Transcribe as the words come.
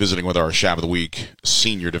visiting with our Shab of the Week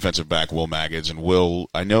senior defensive back, Will Magids. And Will,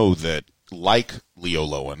 I know that, like Leo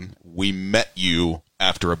Lowen, we met you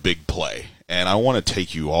after a big play. And I want to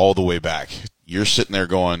take you all the way back. You're sitting there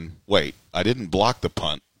going, wait, I didn't block the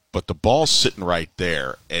punt, but the ball's sitting right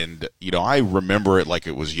there. And, you know, I remember it like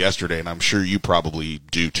it was yesterday, and I'm sure you probably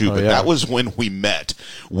do too. But that was when we met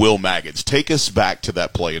Will Magids. Take us back to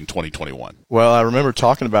that play in 2021. Well, I remember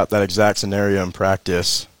talking about that exact scenario in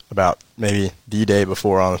practice about maybe the day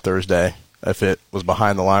before on a Thursday. If it was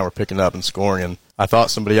behind the line, we're picking up and scoring. And I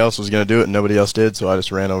thought somebody else was going to do it, and nobody else did, so I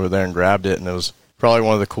just ran over there and grabbed it. And it was probably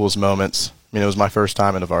one of the coolest moments. I mean, it was my first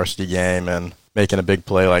time in a varsity game, and making a big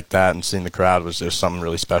play like that and seeing the crowd was just something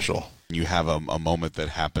really special. You have a moment that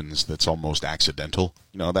happens that's almost accidental.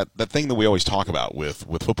 You know, that thing that we always talk about with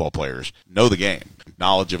football players, know the game.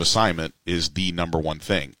 Knowledge of assignment is the number one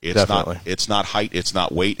thing. It's not height, it's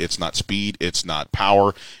not weight, it's not speed, it's not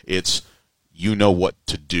power, it's you know what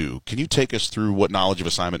to do. Can you take us through what knowledge of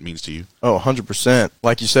assignment means to you? Oh, 100%.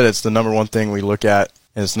 Like you said, it's the number one thing we look at.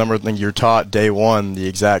 And it's the number one thing you're taught day one, the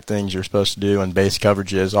exact things you're supposed to do in base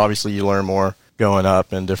coverages. Obviously, you learn more going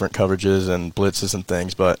up in different coverages and blitzes and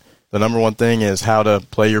things, but the number one thing is how to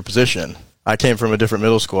play your position. I came from a different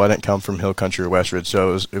middle school. I didn't come from Hill Country or Westridge,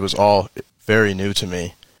 so it was all very new to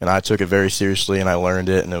me, and I took it very seriously, and I learned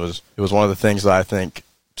it, and it was one of the things that I think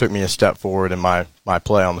took me a step forward in my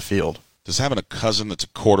play on the field. Does having a cousin that's a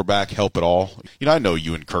quarterback help at all? You know, I know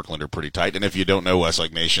you and Kirkland are pretty tight, and if you don't know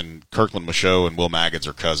Westlake Nation, Kirkland Michaud and Will Magids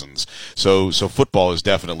are cousins. So football is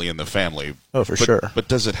definitely in the family. Oh, for sure. But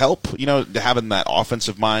does it help, you know, having that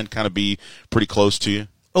offensive mind kind of be pretty close to you?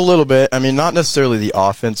 A little bit. I mean, not necessarily the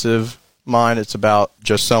offensive mind. It's about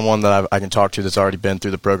just someone that I can talk to that's already been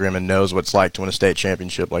through the program and knows what it's like to win a state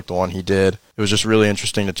championship like the one he did. It was just really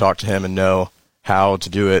interesting to talk to him and know how to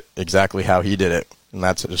do it exactly how he did it. And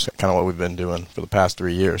that's just kind of what we've been doing for the past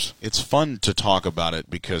 3 years. It's fun to talk about it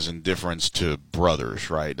because in difference to brothers,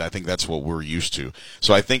 right? I think that's what we're used to.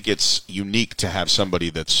 So I think it's unique to have somebody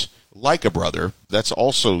that's like a brother. That's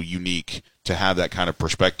also unique to have that kind of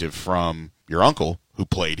perspective from your uncle who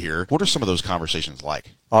played here. What are some of those conversations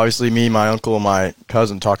like? Obviously, me, my uncle, and my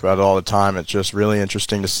cousin talk about it all the time. It's just really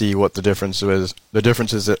interesting to see what the difference is. The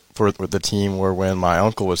differences for the team were when my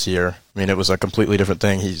uncle was here. I mean, it was a completely different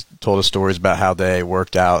thing. He told us stories about how they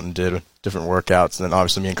worked out and did different workouts. And then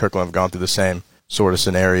obviously me and Kirkland have gone through the same sort of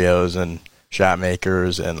scenarios and shot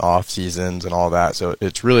makers and off seasons and all that. So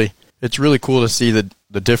it's really cool to see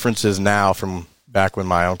the differences now from back when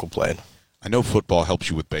my uncle played. I know football helps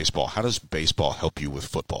you with baseball. How does baseball help you with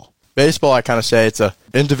football? Baseball, I kind of say it's a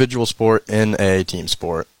individual sport in a team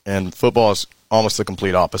sport, and football is almost the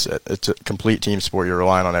complete opposite. It's a complete team sport. You're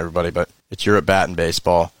relying on everybody, but it's your at bat in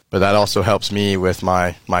baseball. But that also helps me with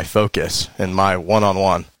my focus and my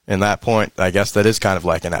one-on-one. And that point, I guess that is kind of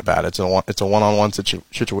like an at bat. It's a one-on-one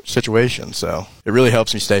situation, so it really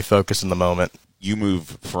helps me stay focused in the moment. You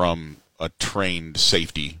move from a trained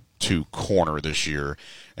safety to corner this year,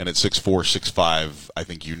 and at 6'4", 6'5", I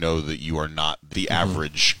think you know that you are not the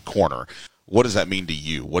average corner. What does that mean to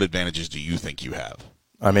you? What advantages do you think you have?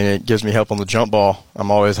 I mean, it gives me help on the jump ball.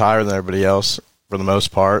 I'm always higher than everybody else for the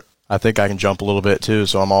most part. I think I can jump a little bit too,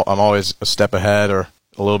 so I'm always a step ahead or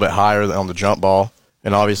a little bit higher on the jump ball.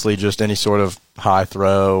 And obviously just any sort of high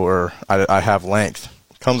throw, or I have length.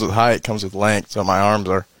 Comes with height, comes with length, so my arms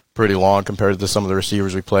are pretty long compared to some of the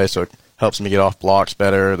receivers we play, so it helps me get off blocks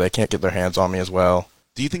better. They can't get their hands on me as well.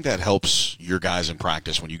 Do you think that helps your guys in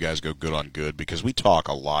practice when you guys go good on good? Because we talk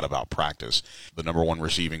a lot about practice. The number one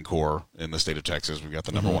receiving core in the state of Texas. We've got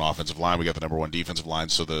the number one offensive line. We got the number one defensive line.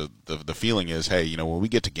 So the feeling is, hey, you know, when we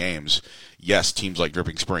get to games, yes, teams like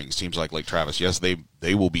Dripping Springs, teams like Lake Travis, yes,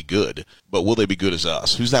 they will be good. But will they be good as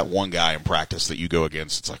us? Who's that one guy in practice that you go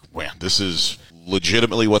against? It's like, man, this is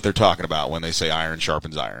legitimately what they're talking about when they say iron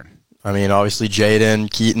sharpens iron. I mean, obviously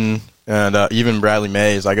Jaden, Keaton, and even Bradley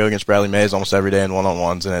Mays. I go against Bradley Mays almost every day in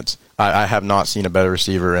one-on-ones, and I have not seen a better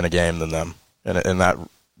receiver in a game than them, and that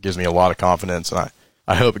gives me a lot of confidence, and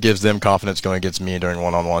I hope it gives them confidence going against me during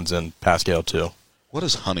one-on-ones in Pascal too. What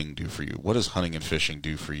does hunting do for you? What does hunting and fishing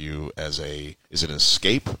do for you is it an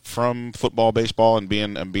escape from football, baseball, and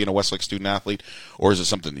being a Westlake student athlete, or is it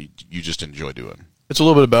something that you just enjoy doing? It's a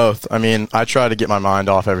little bit of both. I mean, I try to get my mind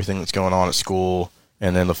off everything that's going on at school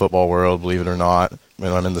and in the football world, believe it or not,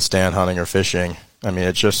 when I'm in the stand hunting or fishing. I mean,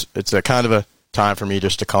 it's a kind of a time for me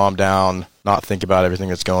just to calm down, not think about everything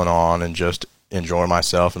that's going on, and just enjoy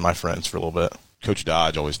myself and my friends for a little bit. Coach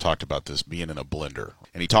Dodge always talked about this being in a blender,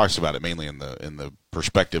 and he talks about it mainly in the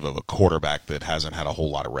perspective of a quarterback that hasn't had a whole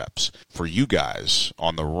lot of reps. For you guys,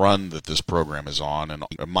 on the run that this program is on and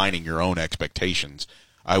mining your own expectations,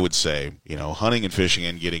 I would say, hunting and fishing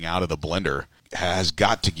and getting out of the blender has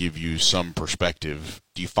got to give you some perspective.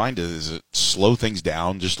 Do you find does it slow things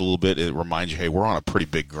down just a little bit? It reminds you, hey, we're on a pretty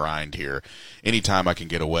big grind here. Anytime I can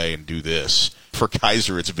get away and do this. For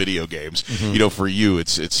Kaiser, it's video games. Mm-hmm. For you,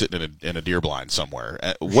 it's sitting in a deer blind somewhere.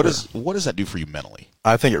 What does that do for you mentally?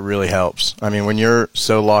 I think it really helps. I mean, when you're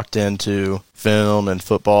so locked into film and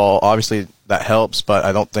football, obviously that helps, but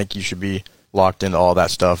I don't think you should be locked into all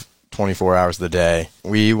that stuff 24 hours of the day.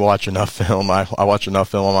 We watch enough film. I watch enough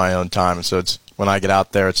film on my own time, and so it's when I get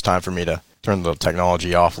out there, it's time for me to turn the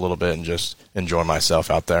technology off a little bit and just enjoy myself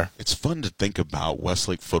out there. It's fun to think about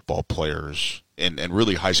Westlake football players and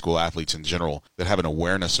really high school athletes in general that have an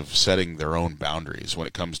awareness of setting their own boundaries when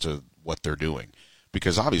it comes to what they're doing.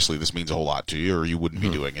 Because obviously this means a whole lot to you, or you wouldn't be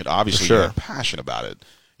doing it. Obviously sure. You're passionate about it.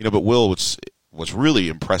 But Will, what's really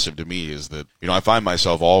impressive to me is that, I find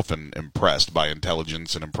myself often impressed by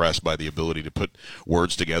intelligence and impressed by the ability to put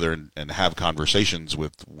words together and have conversations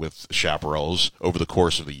with chaparrals over the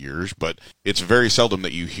course of the years. But it's very seldom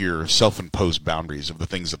that you hear self-imposed boundaries of the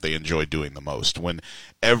things that they enjoy doing the most. When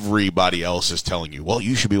everybody else is telling you, well,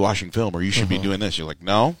 you should be watching film or you should be doing this. You're like,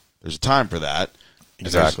 no, there's a time for that.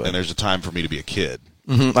 Exactly. And there's a time for me to be a kid.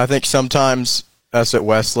 Mm-hmm. I think sometimes us at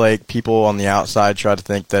Westlake, people on the outside try to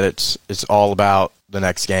think that it's all about the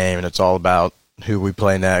next game and it's all about who we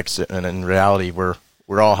play next. And in reality, we're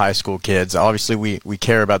all high school kids. Obviously, we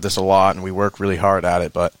care about this a lot and we work really hard at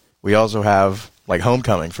it. But we also have, like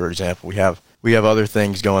homecoming, for example. We have other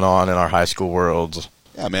things going on in our high school worlds.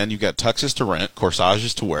 Yeah, man, you've got tuxes to rent,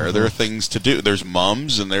 corsages to wear. Mm-hmm. There are things to do. There's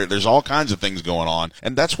mums, and there's all kinds of things going on.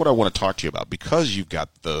 And that's what I want to talk to you about, because you've got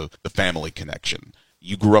the family connection.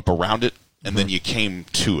 You grew up around it, and then you came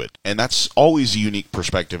to it. And that's always a unique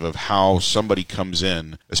perspective of how somebody comes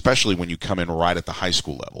in, especially when you come in right at the high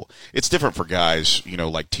school level. It's different for guys,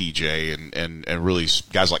 like TJ and really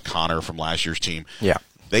guys like Connor from last year's team. Yeah.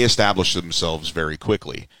 They established themselves very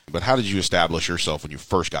quickly. But how did you establish yourself when you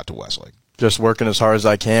first got to Westlake? Just working as hard as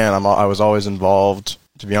I can. I was always involved.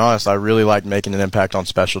 To be honest, I really liked making an impact on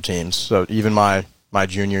special teams. So even my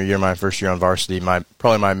junior year, my first year on varsity,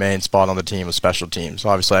 probably my main spot on the team was special teams.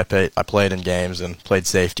 Obviously, I played in games and played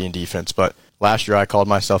safety and defense, but last year I called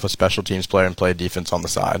myself a special teams player and played defense on the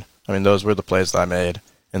side. I mean, those were the plays that I made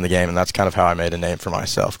in the game, and that's kind of how I made a name for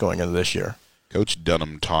myself going into this year. Coach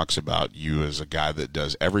Dunham talks about you as a guy that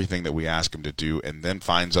does everything that we ask him to do and then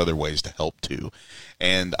finds other ways to help too.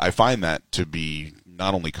 And I find that to be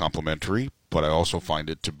not only complimentary, but I also find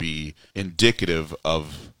it to be indicative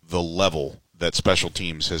of the level that special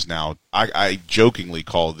teams has now. I jokingly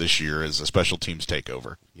call this year as a special teams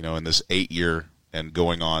takeover. In this 8-year and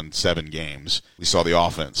going on 7 games, we saw the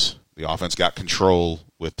offense. The offense got control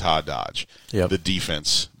with Todd Dodge. Yep. The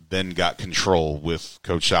defense then got control with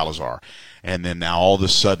Coach Salazar. And then now all of a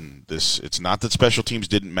sudden, it's not that special teams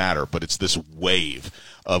didn't matter, but it's this wave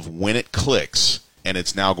of when it clicks, and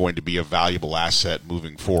it's now going to be a valuable asset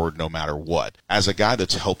moving forward no matter what. As a guy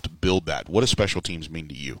that's helped build that, what does special teams mean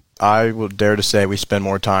to you? I would dare to say we spend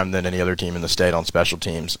more time than any other team in the state on special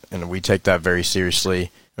teams, and we take that very seriously.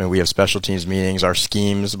 I mean, we have special teams meetings. Our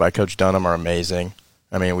schemes by Coach Dunham are amazing.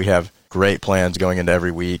 I mean, we have great plans going into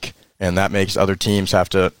every week, and that makes other teams have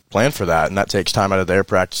to plan for that, and that takes time out of their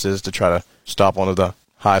practices to try to stop one of the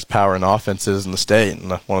highest powering offenses in the state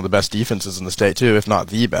and one of the best defenses in the state too, if not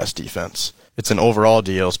the best defense. It's an overall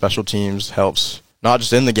deal. Special teams helps not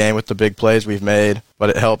just in the game with the big plays we've made, but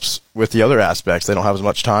it helps with the other aspects. They don't have as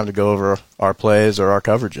much time to go over our plays or our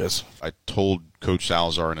coverages. I told Coach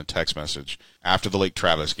Salazar in a text message, after the Lake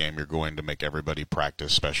Travis game, you're going to make everybody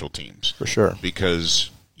practice special teams. For sure. Because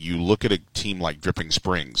you look at a team like Dripping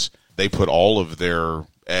Springs, they put all of their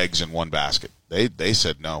eggs in one basket. They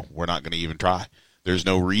said, no, we're not going to even try. There's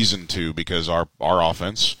no reason to, because our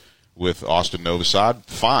offense with Austin Novosad,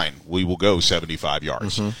 fine, we will go 75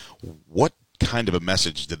 yards. Mm-hmm. What kind of a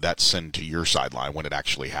message did that send to your sideline when it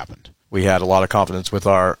actually happened? We had a lot of confidence with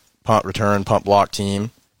our punt return, punt block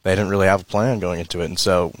team. They didn't really have a plan going into it, and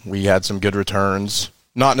so we had some good returns.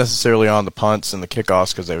 Not necessarily on the punts and the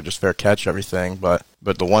kickoffs because they would just fair catch everything, but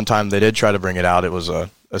the one time they did try to bring it out, it was a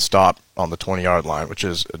stop on the 20-yard line, which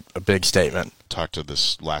is a big statement. Talked to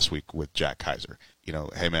this last week with Jack Kaiser.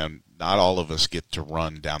 Hey, man, not all of us get to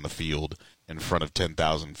run down the field in front of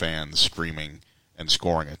 10,000 fans screaming and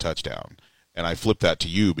scoring a touchdown. And I flip that to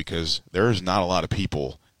you because there's not a lot of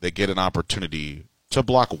people that get an opportunity to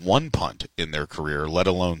block one punt in their career, let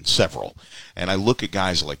alone several. And I look at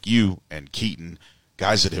guys like you and Keaton,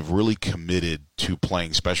 guys that have really committed to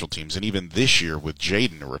playing special teams. And even this year with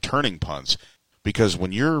Jaden returning punts, because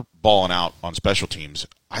when you're balling out on special teams,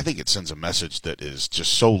 I think it sends a message that is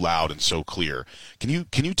just so loud and so clear. Can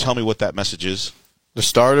you tell me what that message is? The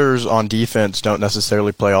starters on defense don't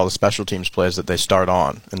necessarily play all the special teams plays that they start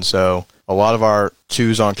on. And so a lot of our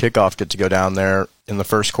twos on kickoff get to go down there in the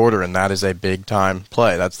first quarter, and that is a big-time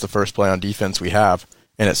play. That's the first play on defense we have,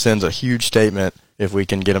 and it sends a huge statement if we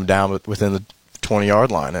can get them down within the 20-yard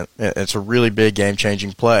line. And it's a really big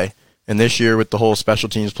game-changing play. And this year with the whole special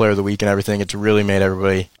teams player of the week and everything, it's really made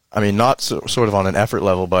everybody, not sort of on an effort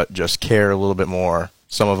level, but just care a little bit more.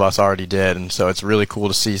 Some of us already did, and so it's really cool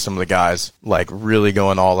to see some of the guys like really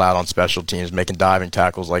going all out on special teams, making diving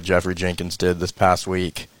tackles like Jeffrey Jenkins did this past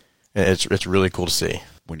week. It's really cool to see.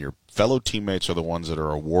 When your fellow teammates are the ones that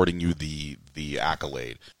are awarding you the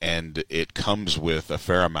accolade, and it comes with a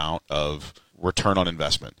fair amount of return on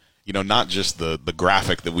investment. Not just the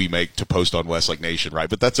graphic that we make to post on Westlake Nation, right?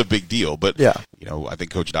 But that's a big deal. But, yeah. I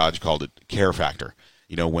think Coach Dodge called it care factor.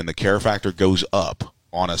 When the care factor goes up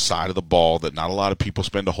on a side of the ball that not a lot of people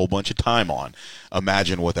spend a whole bunch of time on,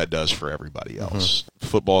 imagine what that does for everybody else. Mm-hmm.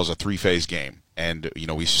 Football is a three-phase game. And,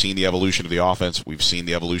 we've seen the evolution of the offense. We've seen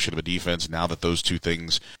the evolution of a defense. Now that those two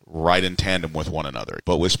things right in tandem with one another.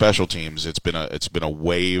 But with special teams, it's been a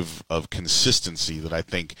wave of consistency that I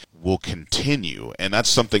think will continue. And that's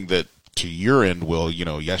something that, to your end, Will,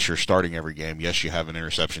 yes, you're starting every game. Yes, you have an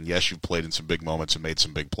interception. Yes, you've played in some big moments and made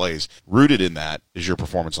some big plays. Rooted in that is your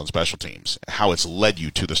performance on special teams, how it's led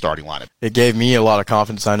you to the starting lineup. It gave me a lot of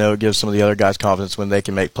confidence. I know it gives some of the other guys confidence when they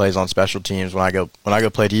can make plays on special teams. When I go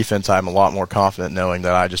play defense, I'm a lot more confident knowing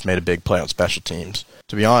that I just made a big play on special teams.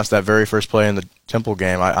 To be honest, that very first play in the Temple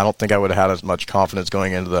game, I don't think I would have had as much confidence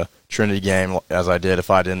going into the Trinity game as I did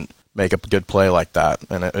if I didn't make a good play like that.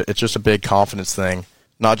 And it's just a big confidence thing.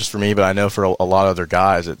 Not just for me, but I know for a lot of other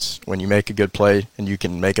guys, it's when you make a good play and you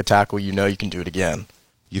can make a tackle, you can do it again.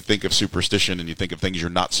 You think of superstition and you think of things you're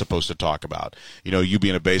not supposed to talk about. You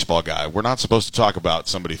being a baseball guy, we're not supposed to talk about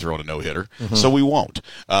somebody throwing a no-hitter, so we won't.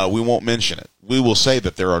 We won't mention it. We will say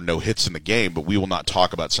that there are no hits in the game, but we will not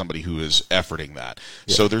talk about somebody who is efforting that.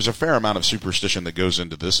 Yeah. So there's a fair amount of superstition that goes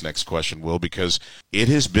into this next question, Will, because it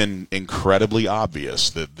has been incredibly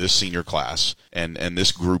obvious that this senior class and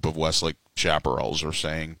this group of Westlake chaparrals are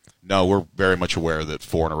saying, no, we're very much aware that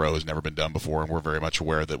 4 in a row has never been done before, and we're very much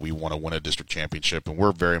aware that we want to win a district championship, and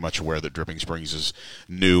we're very much aware that Dripping Springs is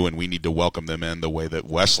new, and we need to welcome them in the way that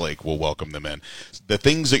Westlake will welcome them in. The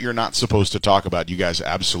things that you're not supposed to talk about, you guys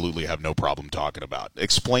absolutely have no problem talking about.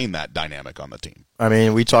 Explain that dynamic on the team.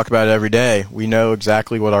 We talk about it every day. We know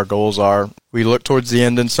exactly what our goals are. We look towards the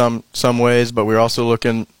end in some ways, but we're also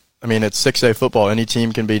looking – it's 6A football. Any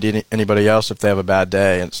team can beat anybody else if they have a bad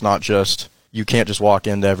day. It's not just – you can't just walk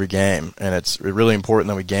into every game. And it's really important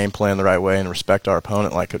that we game plan the right way and respect our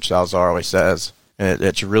opponent, like Coach Salazar always says. And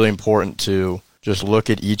it's really important to just look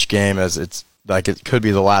at each game as it's like it could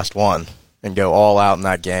be the last one and go all out in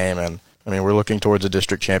that game. And, we're looking towards a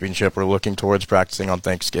district championship. We're looking towards practicing on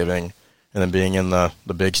Thanksgiving and then being in the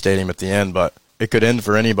big stadium at the end. But it could end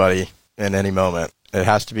for anybody in any moment. It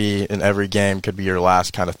has to be in every game, could be your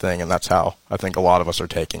last kind of thing, and that's how I think a lot of us are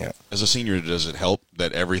taking it. As a senior, does it help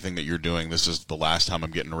that everything that you're doing, this is the last time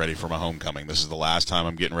I'm getting ready for my homecoming, this is the last time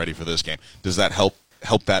I'm getting ready for this game? Does that help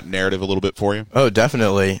that narrative a little bit for you? Oh,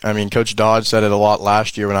 definitely. Coach Dodge said it a lot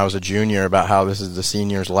last year when I was a junior about how this is the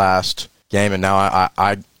senior's last game, and now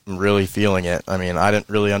I'm really feeling it. I didn't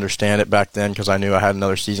really understand it back then because I knew I had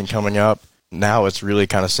another season coming up. Now it's really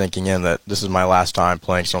kind of sinking in that this is my last time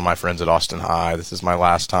playing some of my friends at Austin High. This is my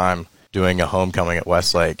last time doing a homecoming at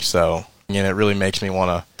Westlake. So, it really makes me want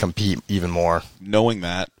to compete even more. Knowing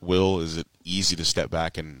that, Will, is it easy to step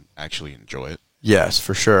back and actually enjoy it? Yes,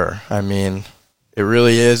 for sure. It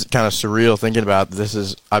really is kind of surreal thinking about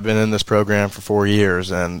I've been in this program for 4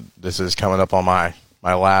 years, and this is coming up on my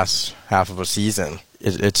last half of a season.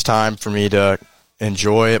 It's time for me to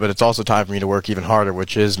enjoy it, but it's also time for me to work even harder,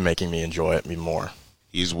 which is making me enjoy it even more.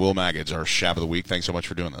 He's Will Magids, our Shab of the Week. Thanks so much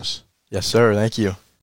for doing this. Yes, sir. Thank you.